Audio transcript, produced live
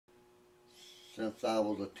since I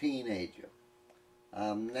was a teenager.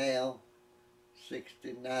 I'm now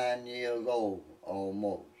 69 years old,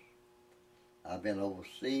 almost. I've been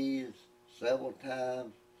overseas several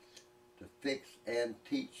times to fix and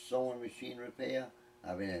teach sewing machine repair.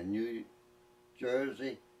 I've been in New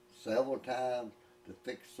Jersey several times to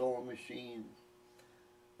fix sewing machines.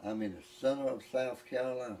 I'm in the center of South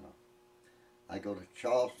Carolina. I go to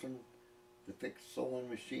Charleston to fix sewing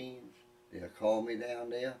machines. They'll call me down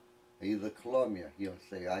there. Either Columbia, he'll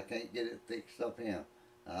say, I can't get it fixed up here.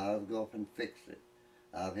 I'll go up and fix it.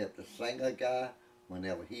 I've helped the Singer guy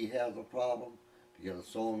whenever he has a problem to get a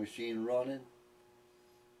sewing machine running.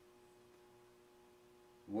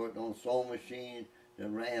 Worked on sewing machines that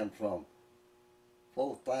ran from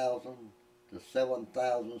 4,000 to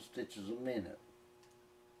 7,000 stitches a minute.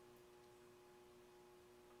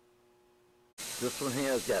 This one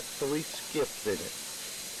here has got 3 skips in it.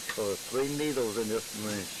 So the 3 needles in this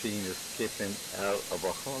machine is skipping out of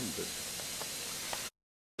 100.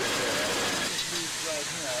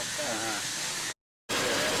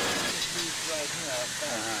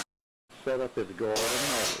 Set up is go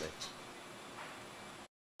automatically.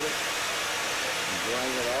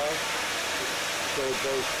 Bring it off, so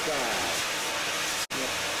both sides.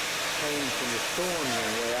 Came from the sewing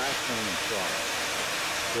room where I came from.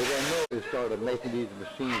 They didn't know they started making these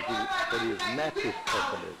machines for these mattress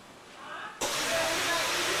companies.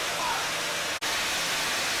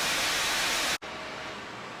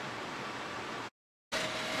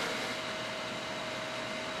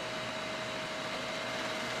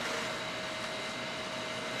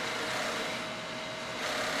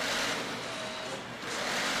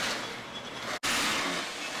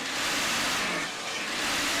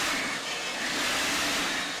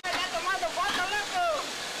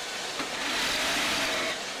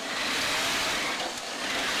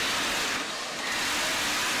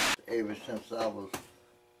 Ever since I was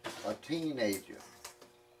a teenager,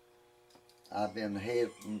 I've been head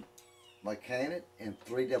mechanic in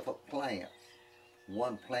 3 different plants.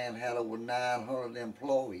 One plant had over 900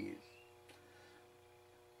 employees,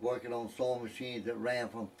 working on sewing machines that ran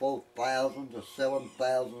from 4,000 to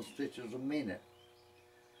 7,000 stitches a minute.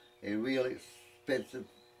 A really expensive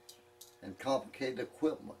and complicated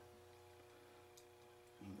equipment.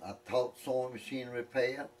 I've taught sewing machine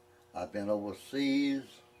repair. I've been overseas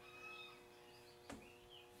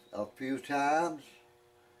a few times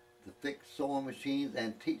to fix sewing machines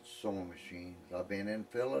and teach sewing machines. I've been in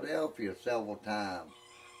Philadelphia several times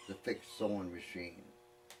to fix sewing machines.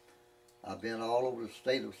 I've been all over the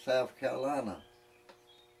state of South Carolina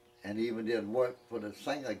and even did work for the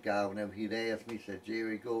Singer guy whenever he'd ask me, he said,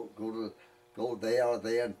 Jerry, go there or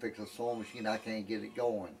there and fix a sewing machine, I can't get it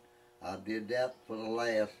going. I did that for the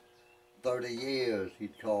last 30 years.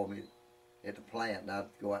 He'd call me at the plant and I'd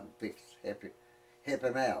go out and help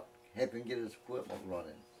him out, help him get his equipment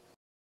running.